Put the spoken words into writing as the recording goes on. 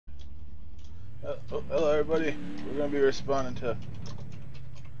Hello everybody. We're gonna be responding to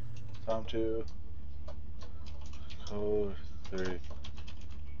Tom 2 Code 3.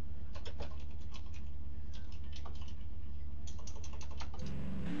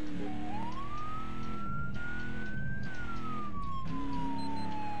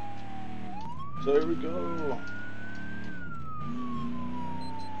 So here we go.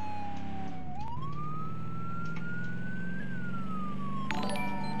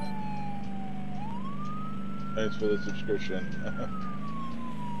 Thanks for the subscription.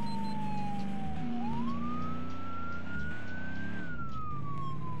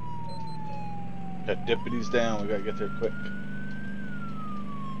 Got deputies down, we gotta get there quick.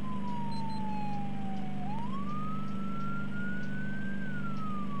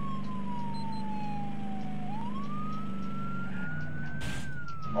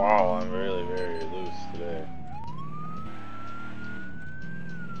 Wow, I'm really very loose today.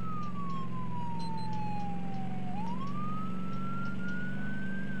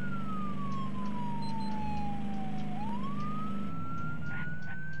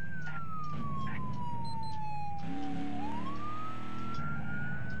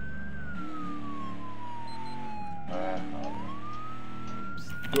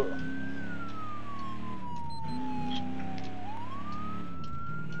 Go.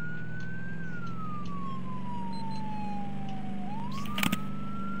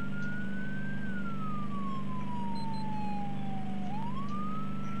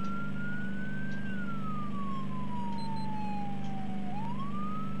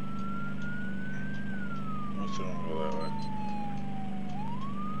 Let's go that way.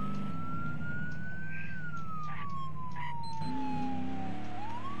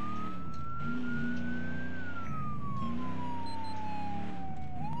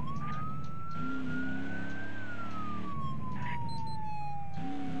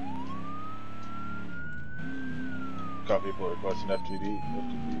 Got people requesting FTDs.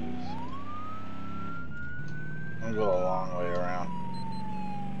 I'm gonna go a long way around.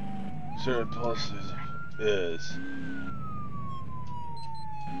 Sir, plus is.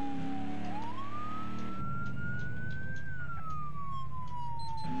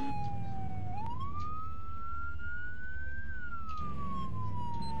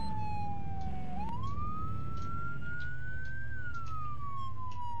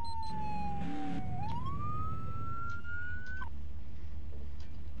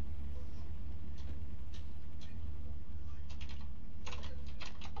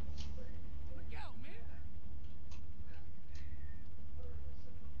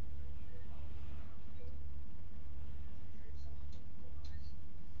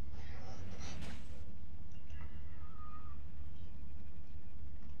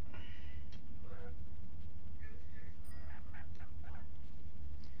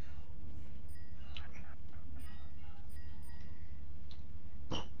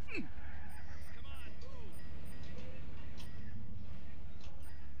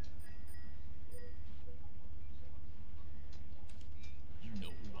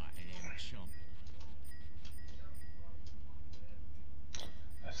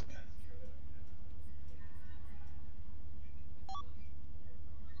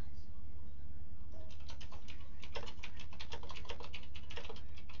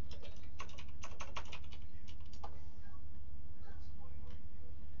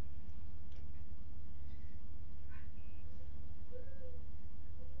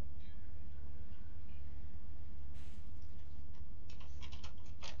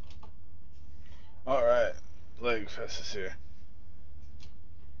 Alright, Leg Fest is here.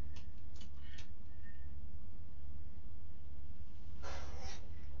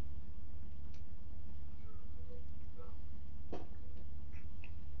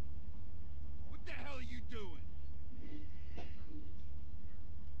 What the hell are you doing?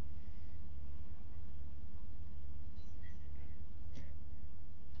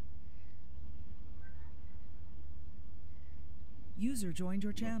 User joined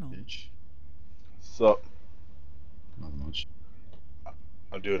your channel. Bitch. So, Not much.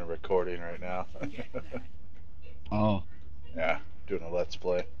 I'm doing a recording right now. Oh. Yeah, doing a Let's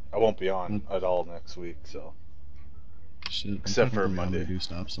Play. I won't be on at all next week, so. Shit. Except for Monday. Do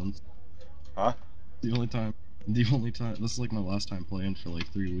stop since. Huh? The only time. This is like my last time playing for like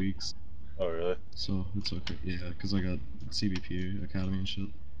 3 weeks. Oh, really? So it's okay. Yeah, because I got CBP Academy and shit.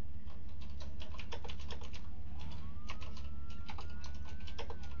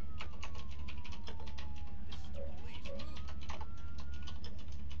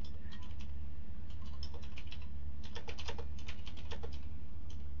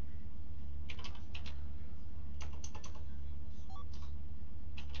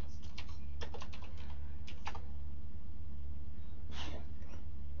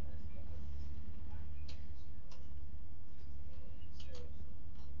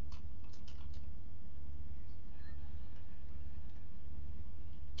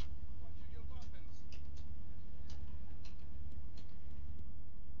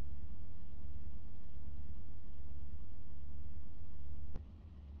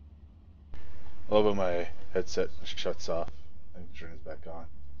 A little bit my headset shuts off and turns back on.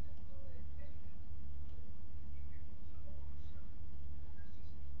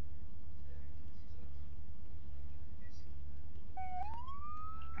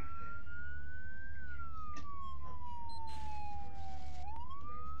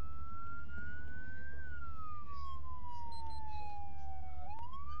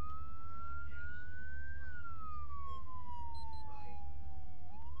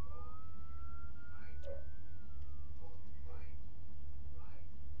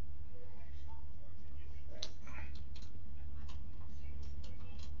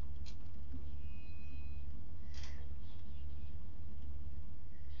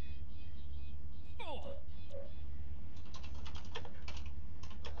 Oh!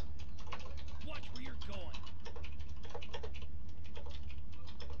 Watch where you're going.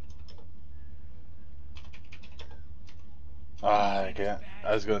 Ah, I can't.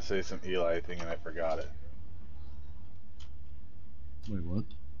 I was gonna say some Eli thing and I forgot it. Wait, what?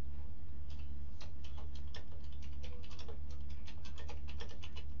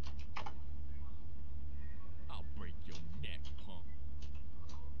 I'll break your neck, punk.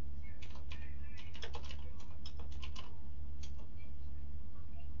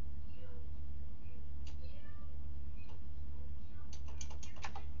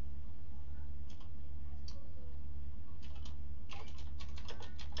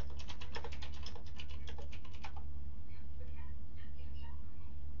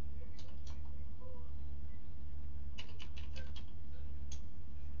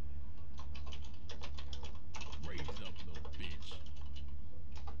 Raise up, little bitch.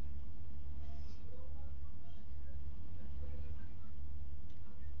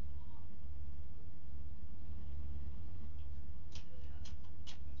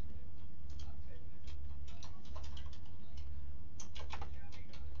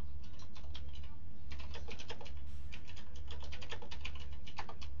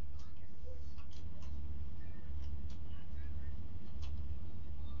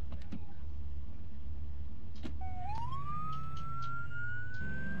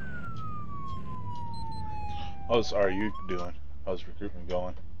 How's RU doing? How's recruitment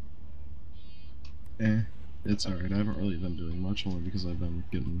going? Eh, it's alright. I haven't really been doing much, only because I've been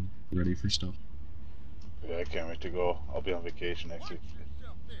getting ready for stuff. Yeah, I can't wait to go. I'll be on vacation next Watch week.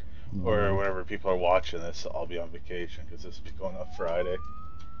 yourself there. Or whenever people are watching this, I'll be on vacation because this will be going up Friday.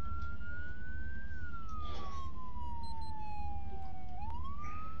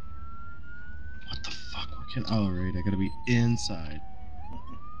 What the fuck? Alright, I gotta be inside.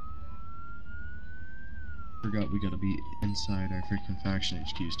 Forgot we gotta be inside our freaking faction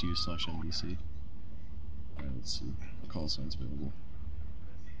HQs to use /NBC. Alright, let's see. Call signs available.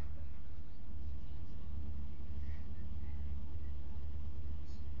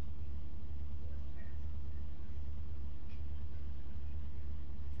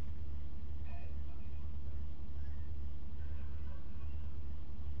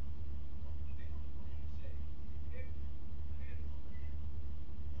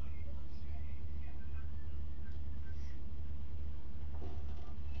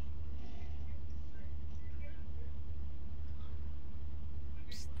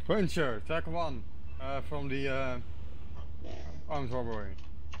 Puncher, track 1 from the arms robbery.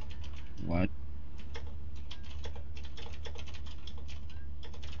 What?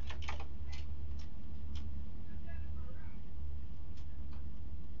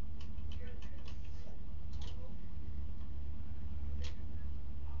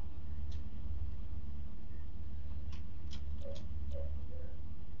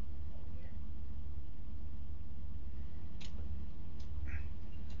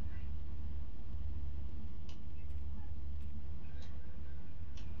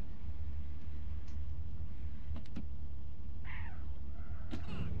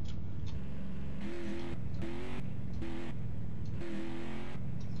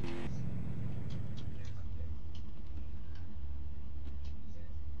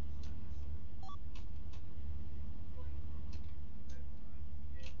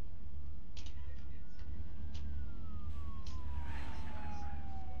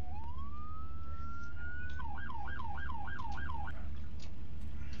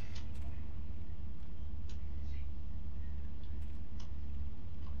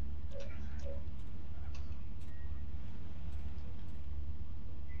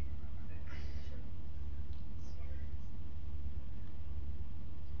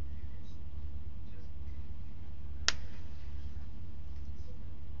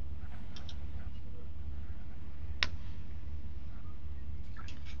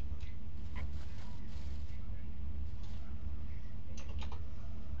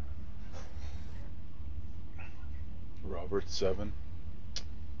 Robert 7.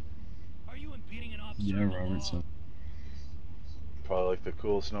 Are you impeding an officer Yeah, of the Robert, law? so. Probably like the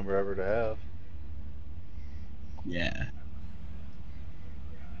coolest number ever to have. Yeah.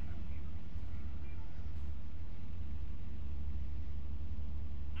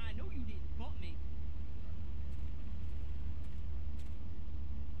 I know you didn't bump me.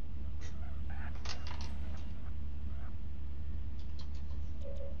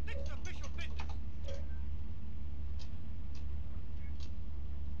 This is official business.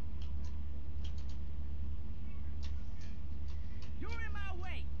 You're in my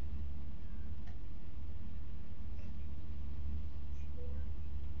way.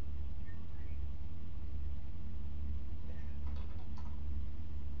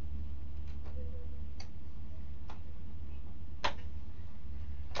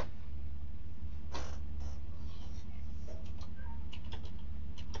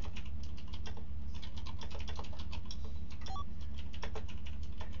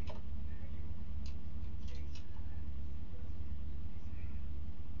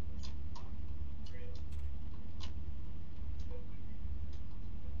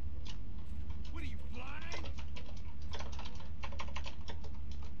 What are you blind?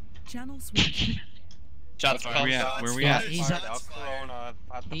 Channel switch. Shots Where fired. we at? Where we Yeah, at? he's Shots out. fired. Corona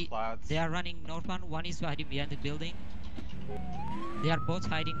at the flats. They are running northbound. One is hiding behind the building. They are both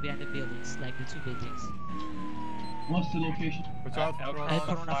hiding behind the buildings, like the two buildings. What's the location? Watch out, El Corona.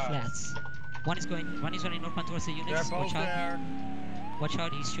 Corona. Corona Flats. One is running northbound towards the They're units. both Watch out. there. Watch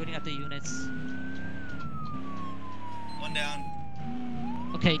out, he's shooting at the units. One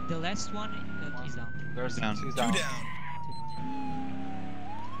down. Okay, the last one is down. There's Down. he's Two down. down.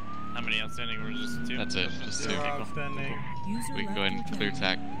 How many outstanding? We're just two. That's it, just two. Zero outstanding. User We can go ahead and clear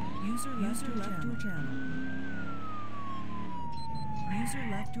tack. User left your channel. User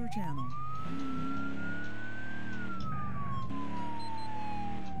left your channel.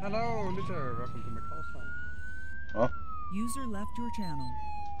 Hello, Luther. Welcome to my call sign. User left your channel.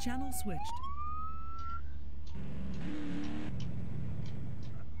 Channel switched.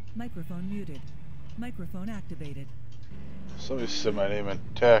 Microphone muted. Microphone activated. Somebody said my name in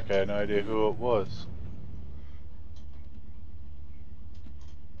TAC. I had no idea who it was.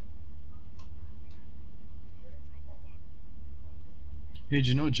 Hey, did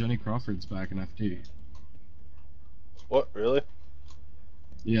you know Jenny Crawford's back in FD? What, really?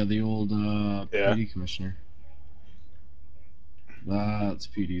 Yeah, the old Yeah. PD commissioner. That's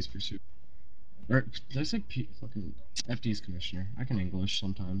PD's pursuit. Or did I say fucking FD's commissioner? I can English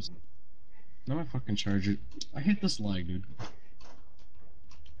sometimes. No, my fucking charger. I hate this lag, dude.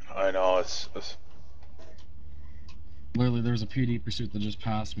 I know, it's Literally, there was a PD pursuit that just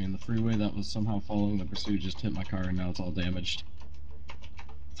passed me, and the freeway that was somehow following the pursuit just hit my car, and now it's all damaged.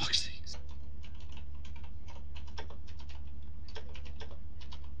 Fuck's sakes.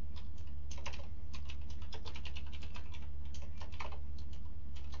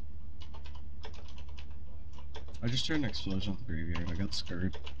 I just heard an explosion at the graveyard. I got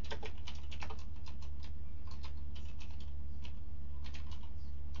scared.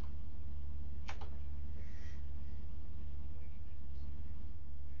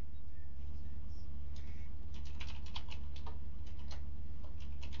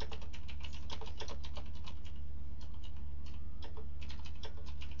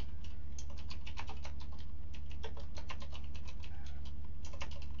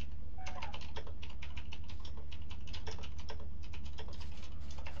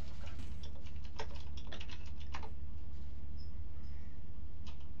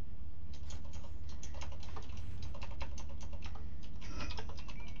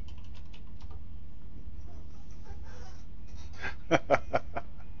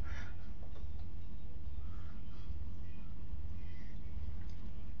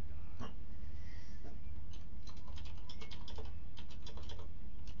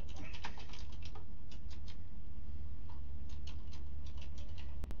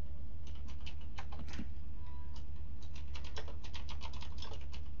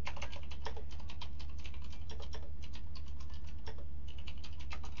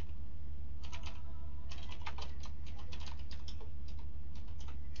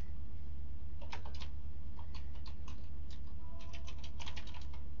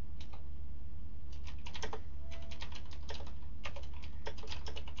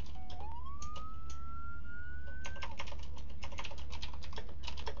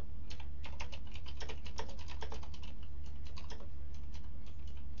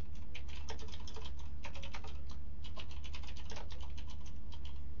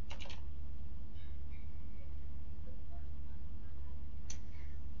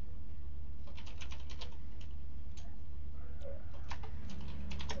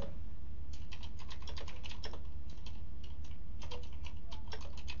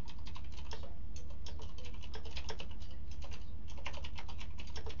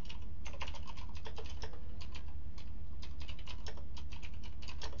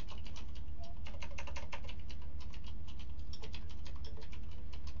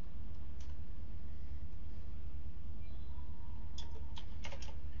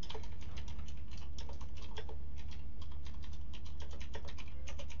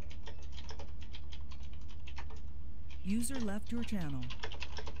 User left your channel.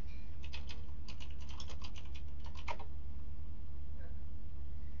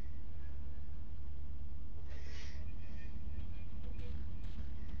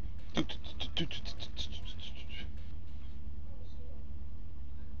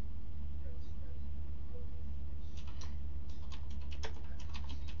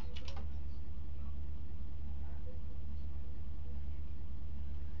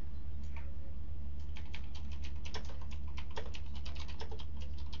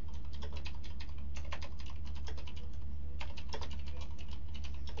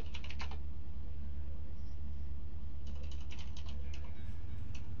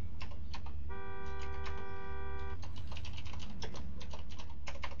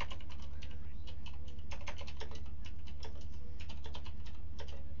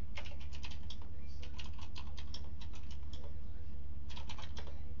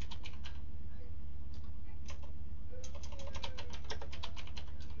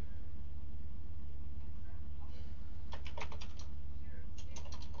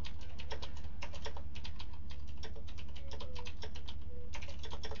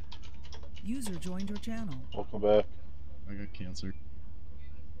 User joined your channel. Welcome back. I got cancer.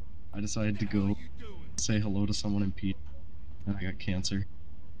 I decided to go say hello to someone in Pete, and I got cancer.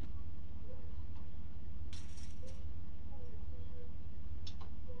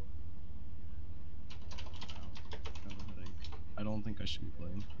 I don't think I should be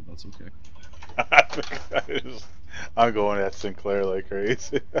playing, but that's okay. I'm going at Sinclair like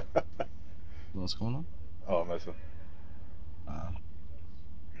crazy. What's going on? Oh, I'm messing.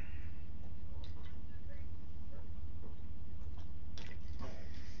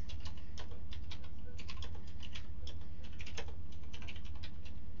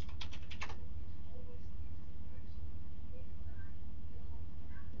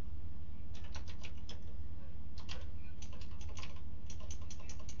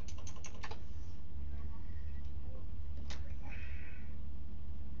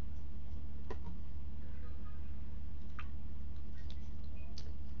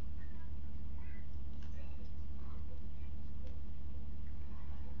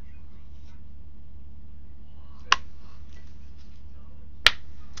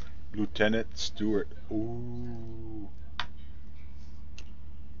 Lieutenant Stewart. Ooh.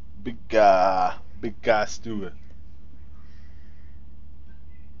 Big guy. Big guy Stewart.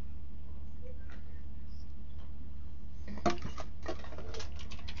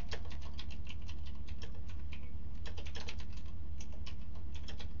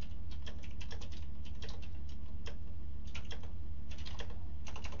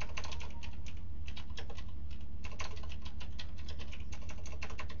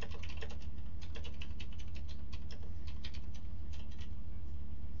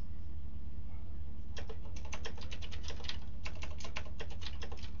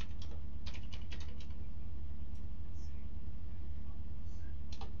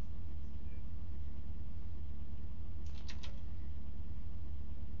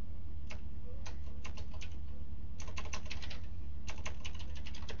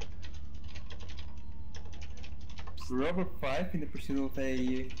 Robert 5 in the pursuit of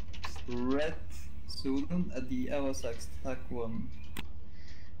a red Sudan at the LSX TAC 1.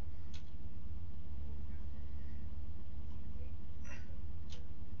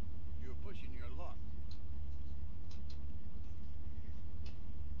 You're pushing your luck.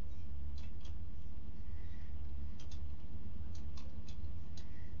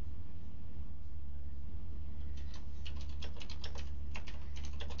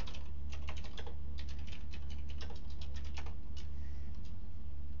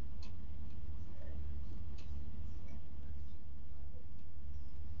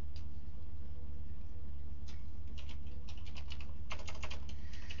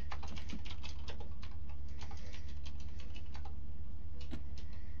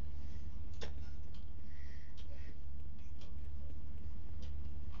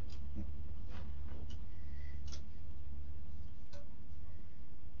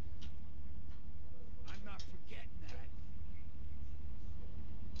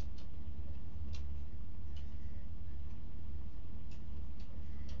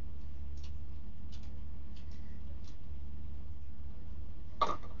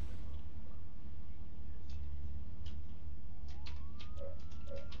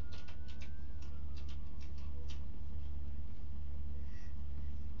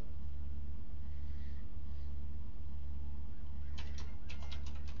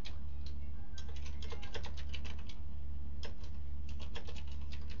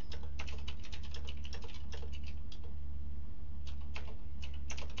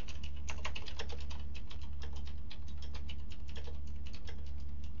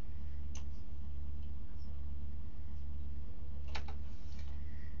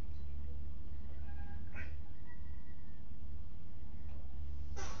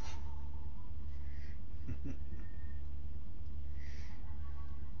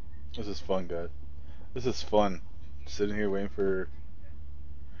 This is fun, guys. This is fun. Sitting here waiting for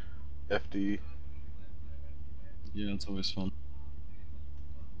FD. Yeah, it's always fun.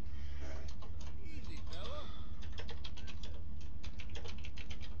 Easy, fella.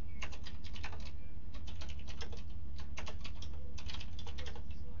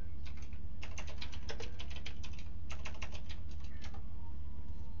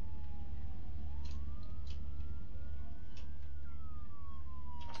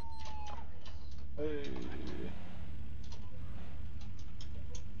 Hey.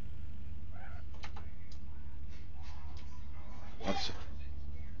 Let's,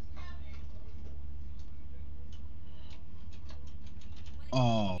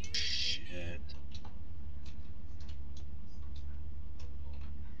 Oh shit.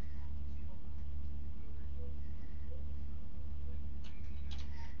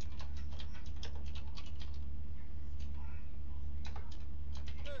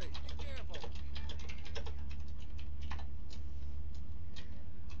 Hey, be careful.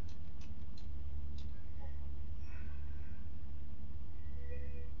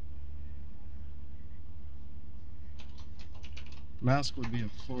 Mask would be a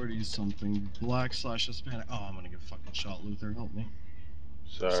 40 something. Black / Hispanic. Oh, I'm gonna get fucking shot, Luther. Help me.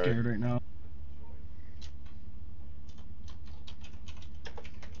 sorry. Scared right now.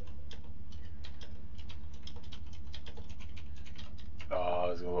 Oh, I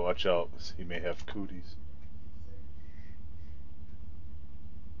was gonna watch out. He may have cooties.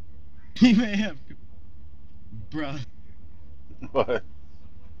 He may have. Bruh. What?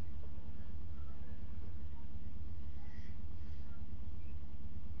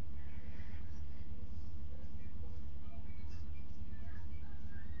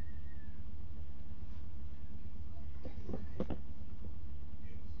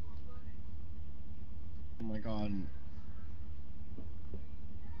 Oh my god.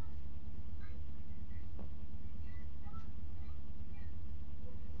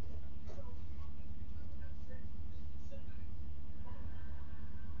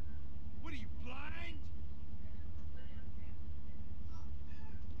 What are you, blind?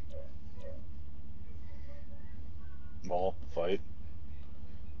 Mall fight.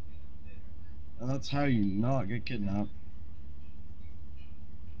 That's how you not get kidnapped.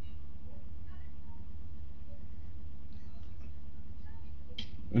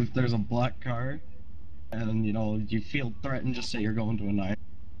 If there's a black car and you know you feel threatened, just say you're going to a night.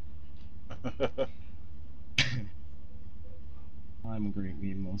 I'm a great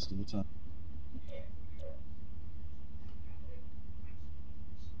meme most of the time.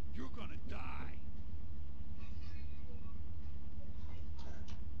 You're gonna die.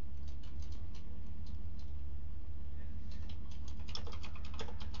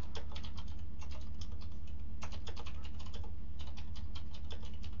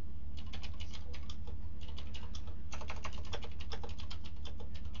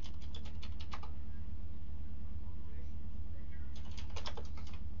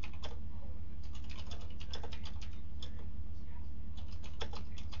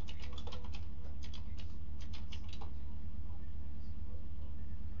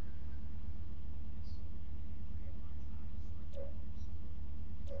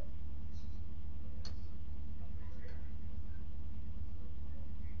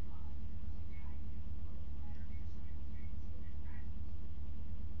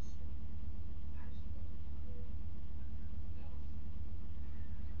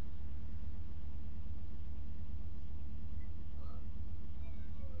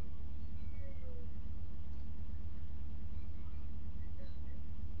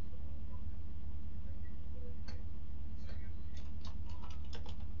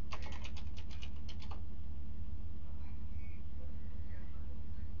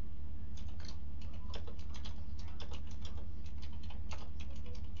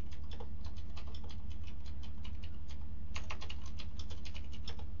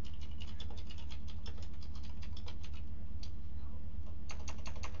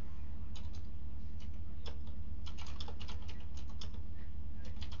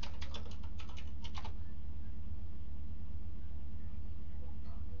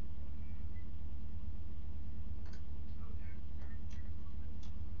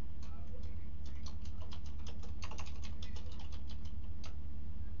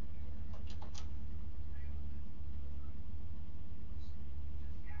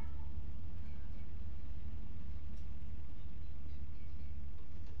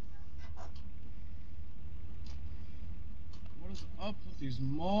 What is up with these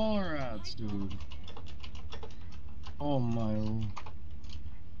mall rats, dude? Oh my.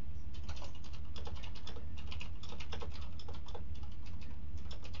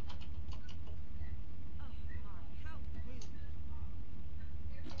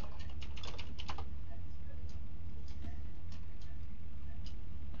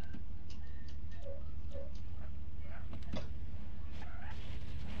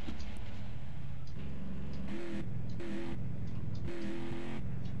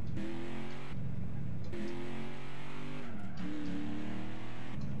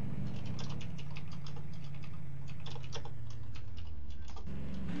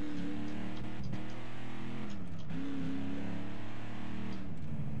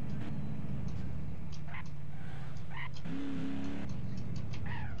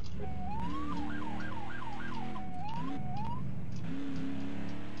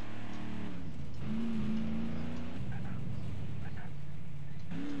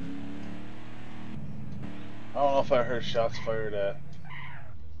 know if I heard shots fired at.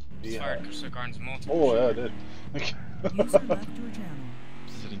 It's fired Crystal Gardens multiple. Oh, yeah, I did. User left your channel.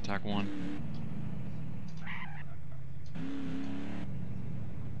 Sitting tack 1.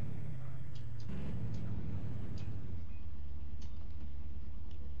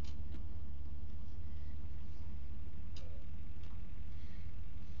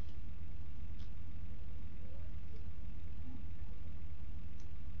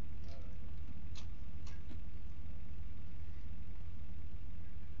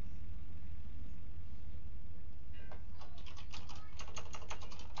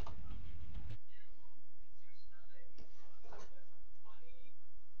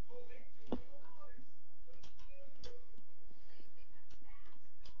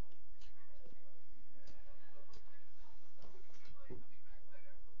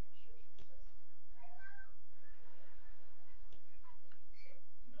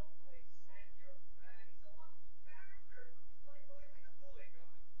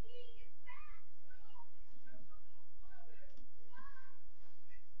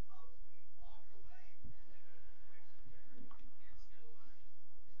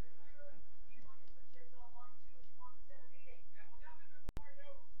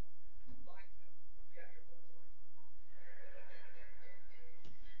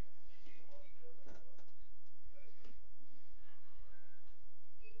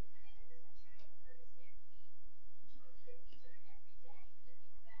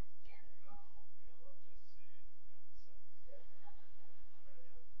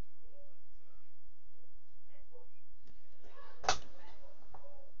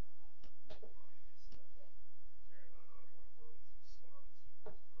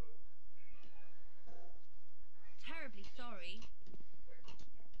 Terribly sorry.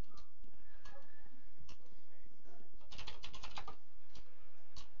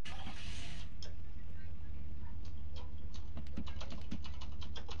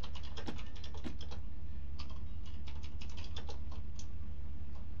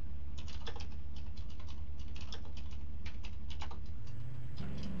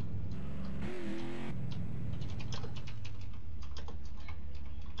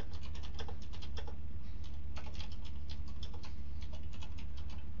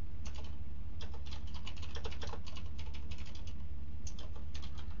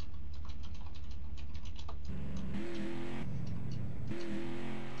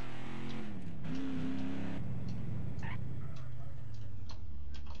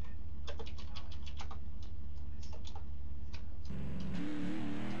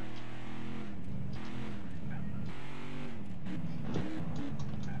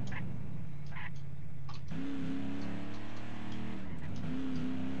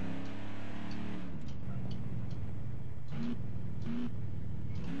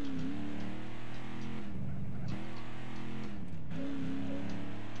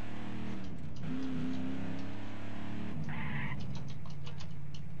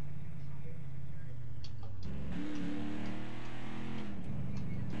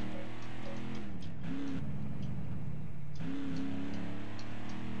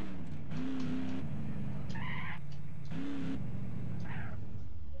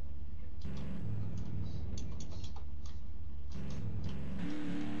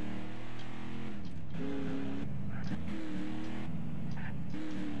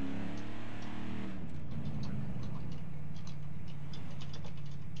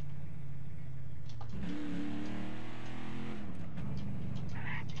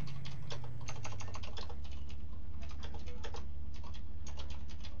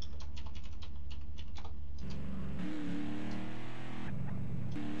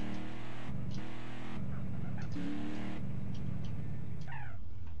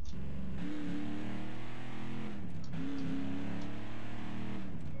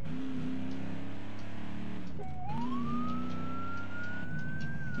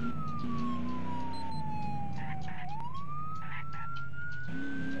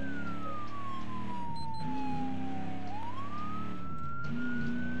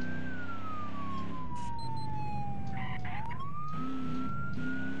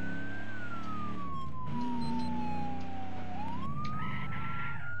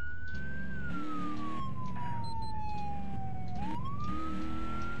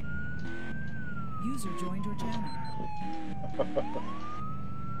 User joined your channel. That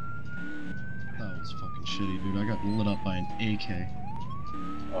was fucking shitty, dude. I got lit up by an AK.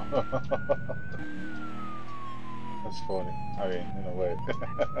 That's funny. I mean, in a way.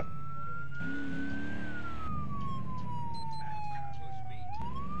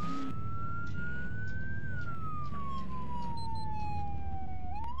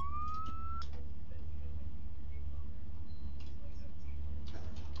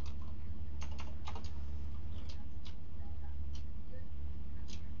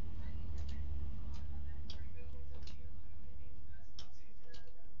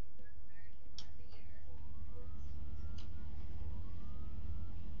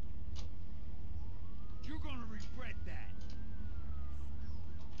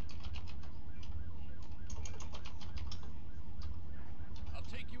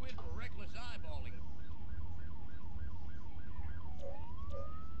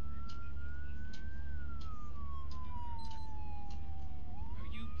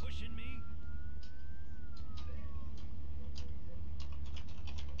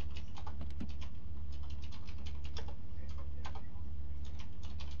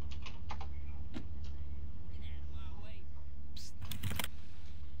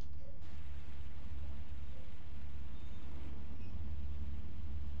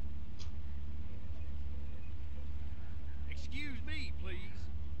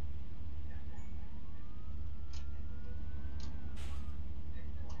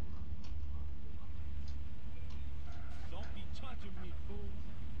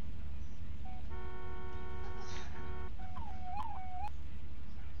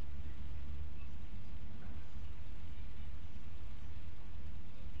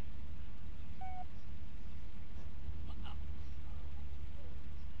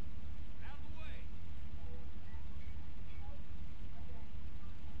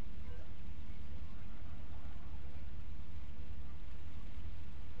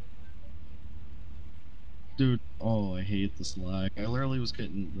 Dude, oh, I hate this lag. I literally was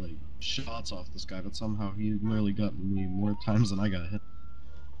getting, like, shots off this guy, but somehow he literally got me more times than I got hit.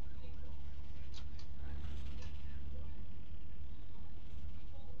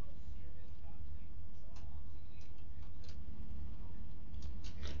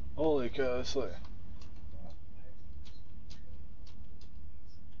 Holy cow, it's like...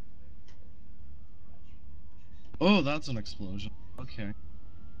 Oh, that's an explosion. Okay.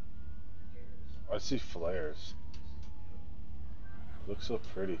 I see flares. Looks so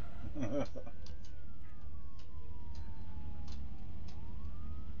pretty.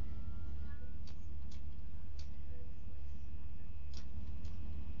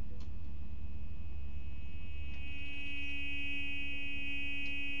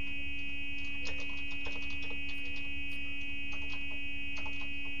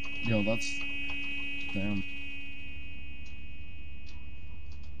 Yo, that's... Damn.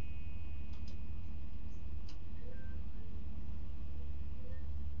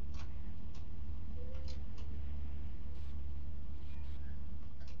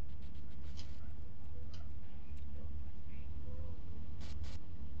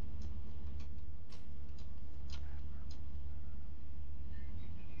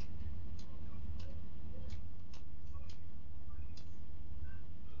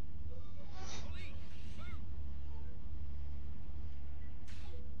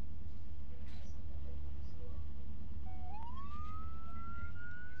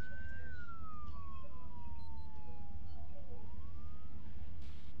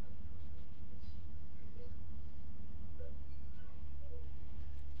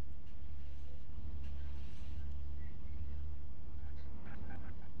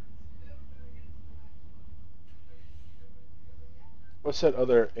 What's that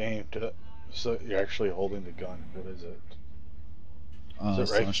other aim to... So you're actually holding the gun. What is it? Is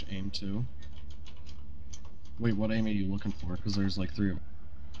it right? Slash aim 2. Wait, what aim are you looking for? Because there's like 3 of them.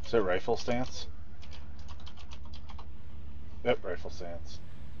 Is it rifle stance? Yep, rifle stance.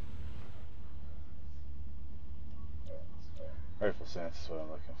 Rifle stance is what I'm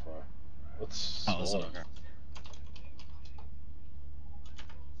looking for. What's Oh, is it? sword? Okay.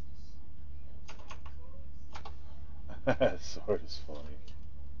 Sword is funny.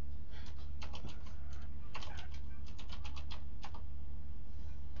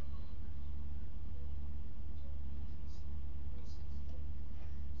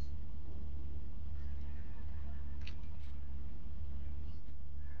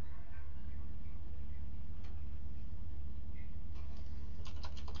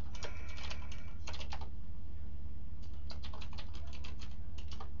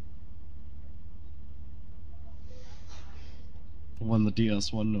 When the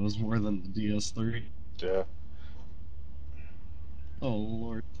DS1 knows more than the DS3. Yeah. Oh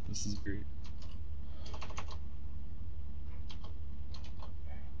lord, this is great.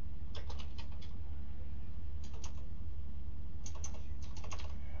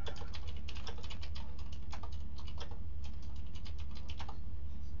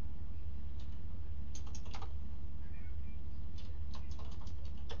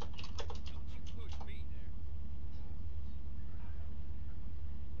 Don't you push me there.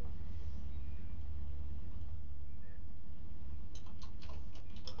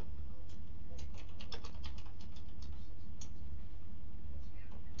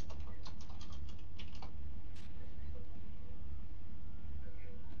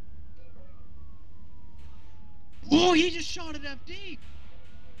 Oh, he just shot at FD!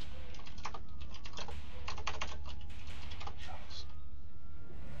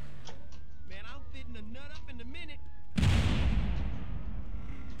 Man, I'm fitting a nut up in a minute.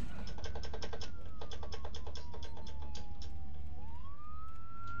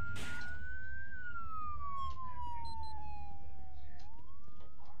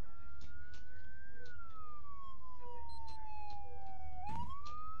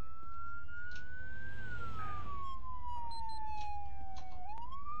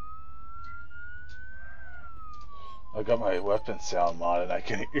 I got my weapon sound mod and I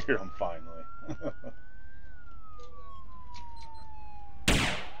can hear them finally.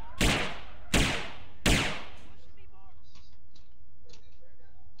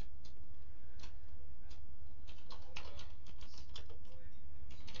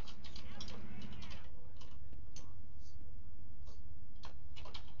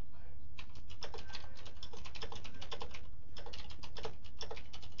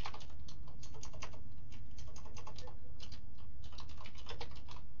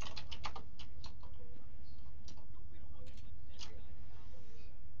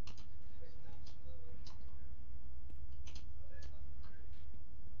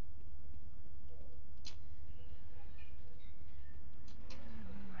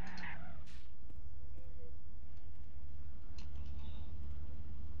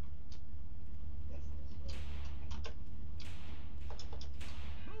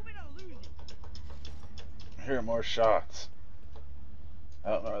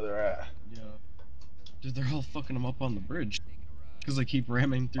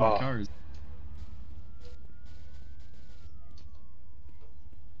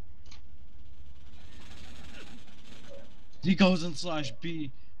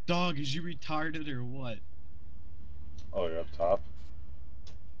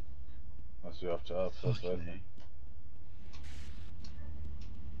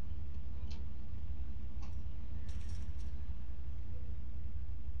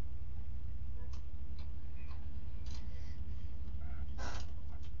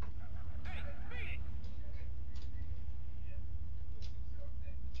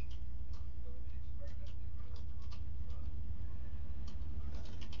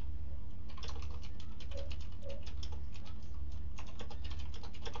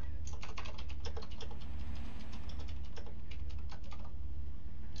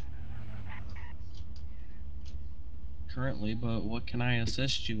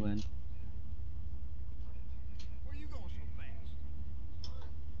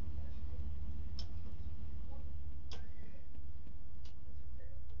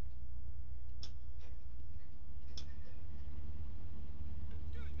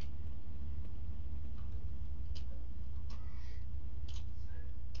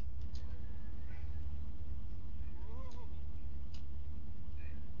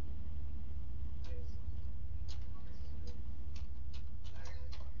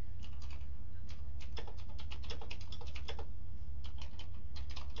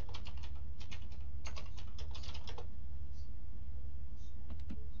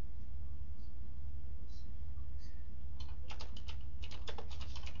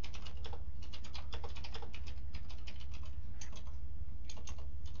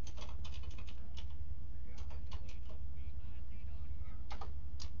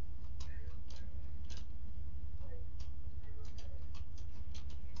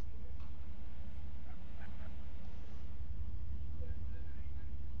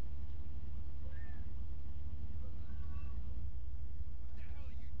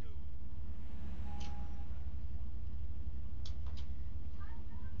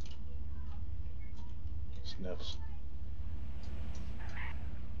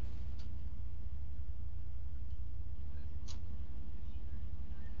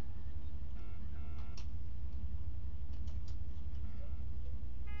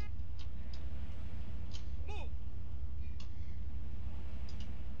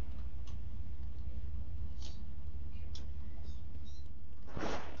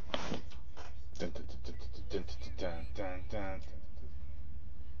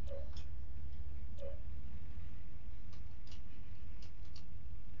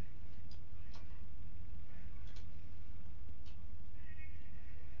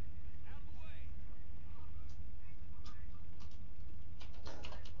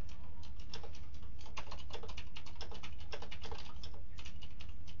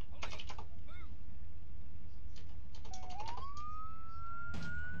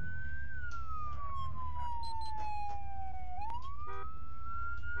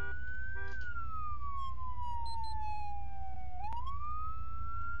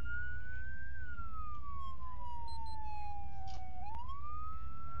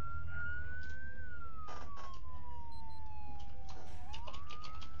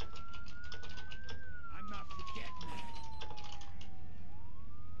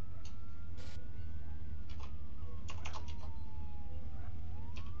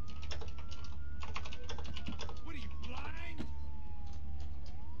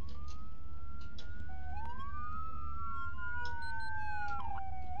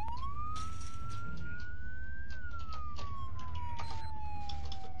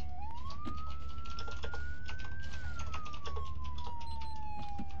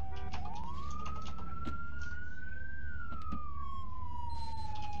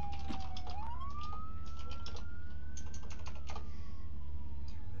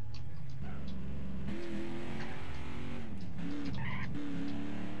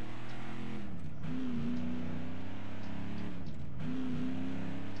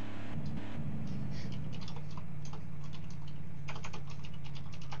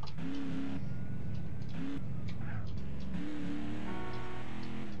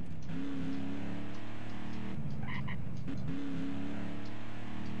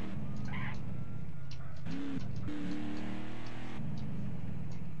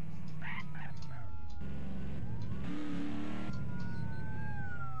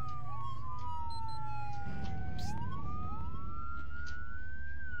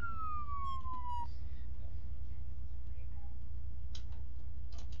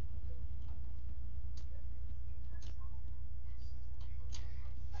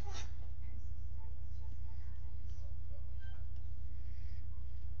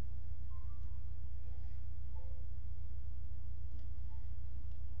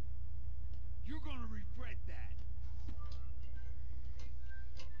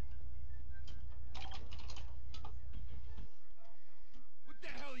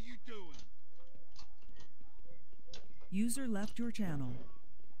 User left your channel.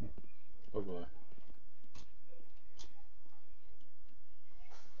 Oh boy.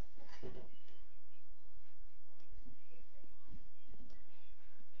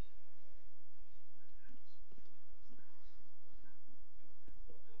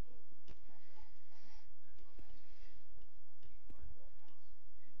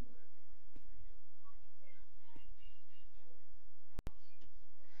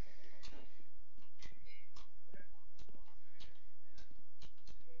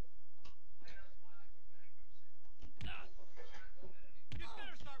 You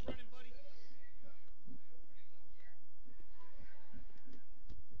better start running, buddy.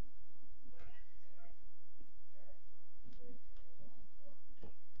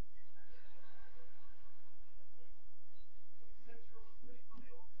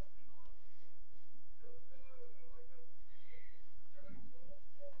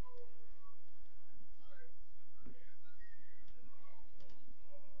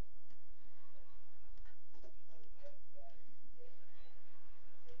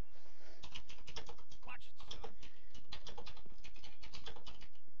 Watch it, son.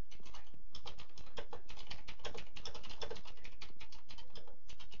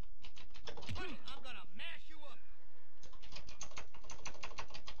 Honey, I'm gonna mash you up.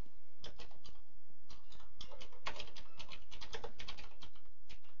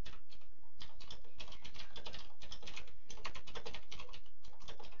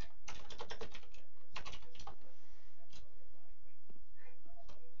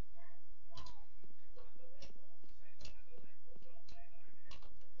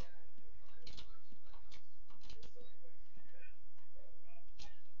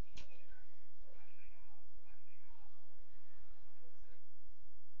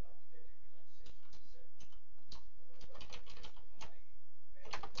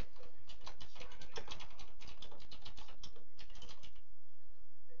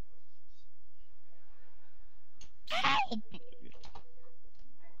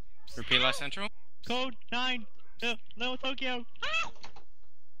 Repeat last central. Code 9, Little Tokyo.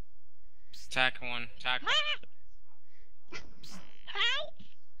 Tack 1. Tack 1.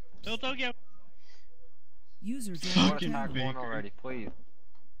 Little Tokyo. User joined your Fucking channel. Baker. already, please.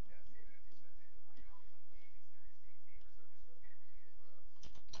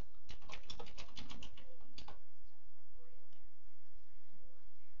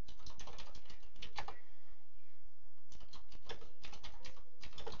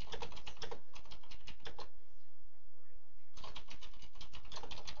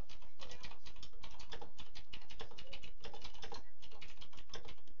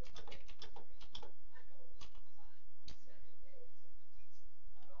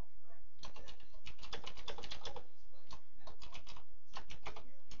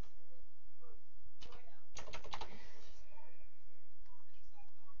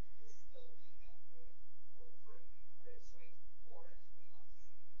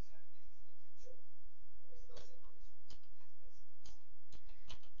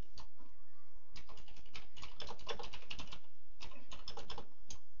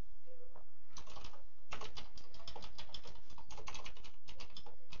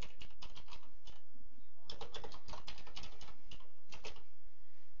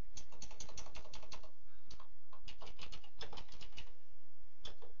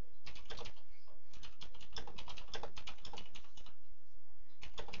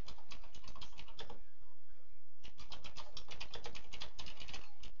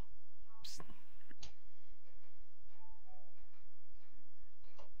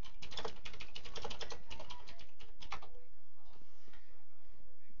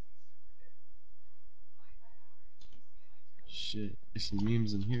 Shit, there's some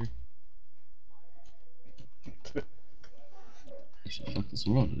memes in here. Actually, fuck this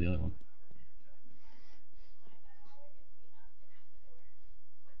one over the other one.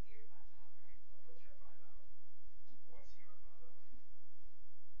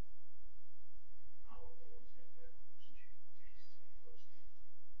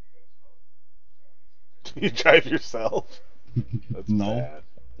 You drive yourself? That's No.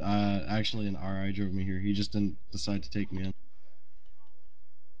 bad. Actually, an RI drove me here. He just didn't decide to take me in.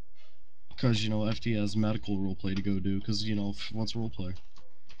 Because, you know, FT has medical roleplay to go do. Because, you know, what's roleplay?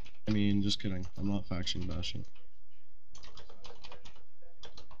 I mean, just kidding. I'm not faction bashing.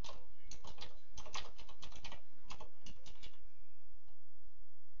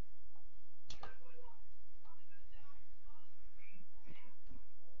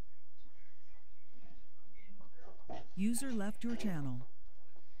 User left your channel.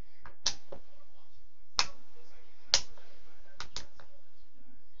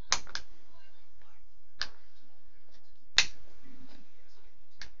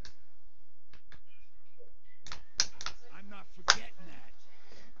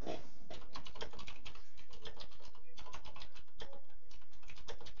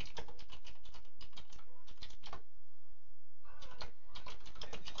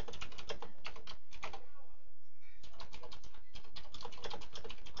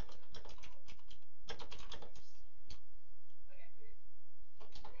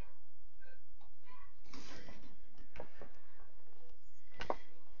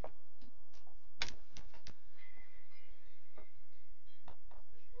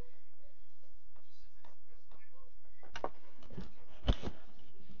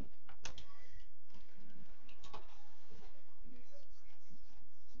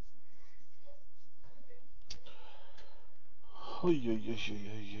 Oh, yeah, yeah, yeah,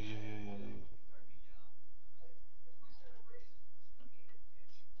 yeah, yeah, yeah, yeah.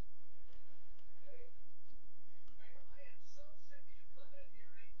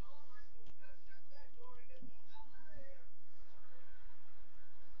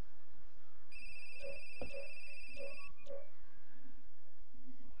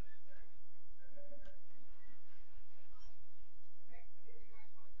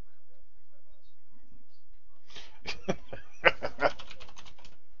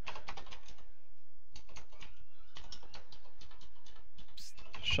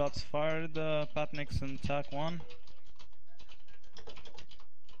 Shots fired, Pat Nixon, TAC 1.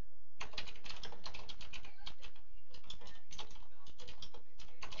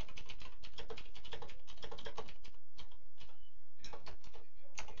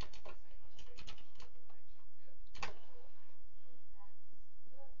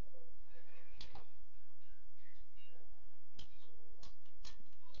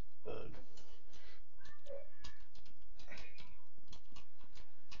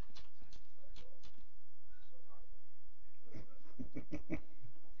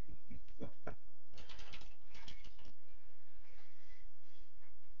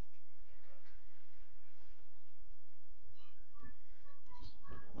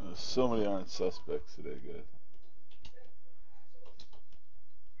 So many aren't suspects today, guys.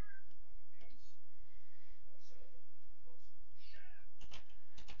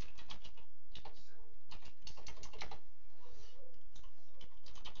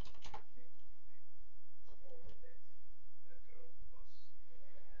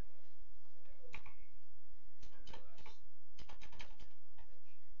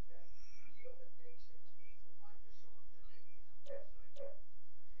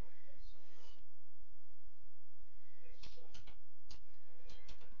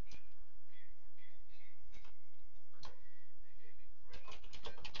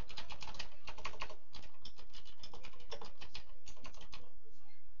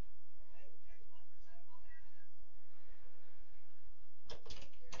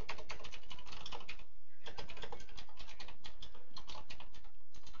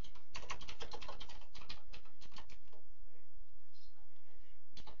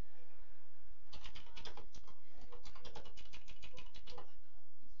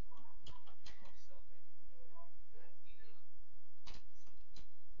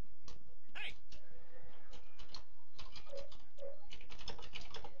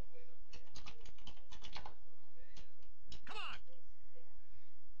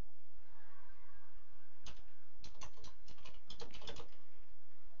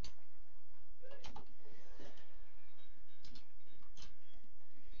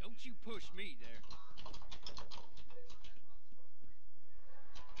 Don't you push me there.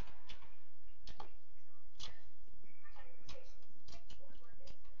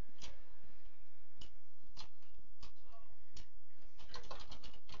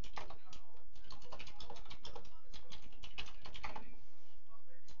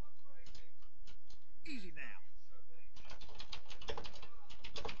 Easy now.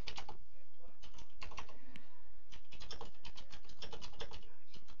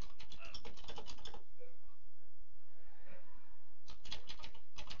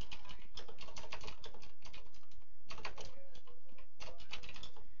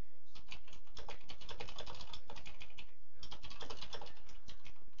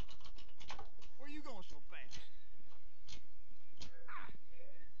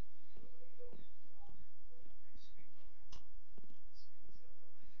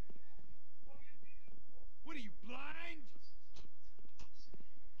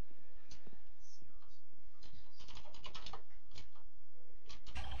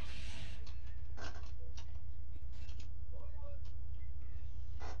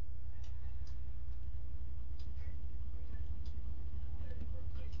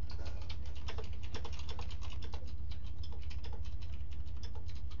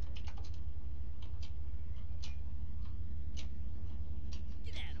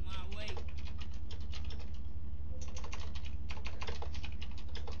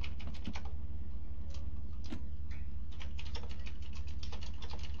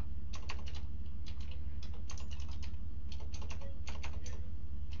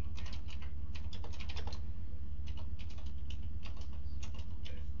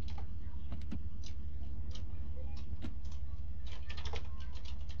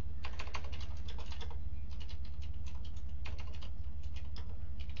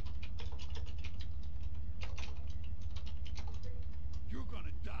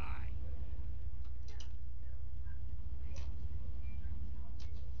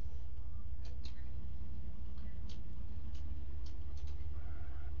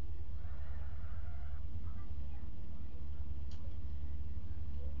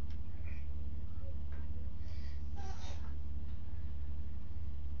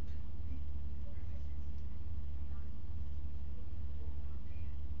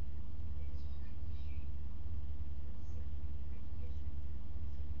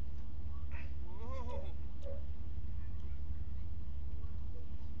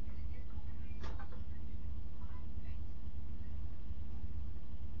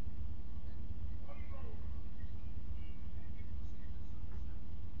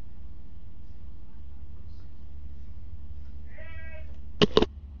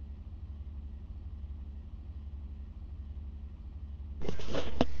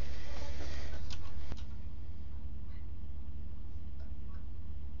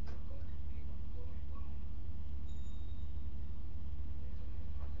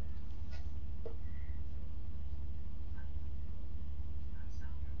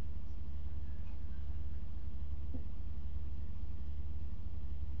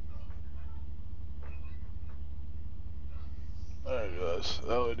 Alright guys,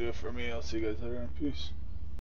 that would do it for me. I'll see you guys later. Peace.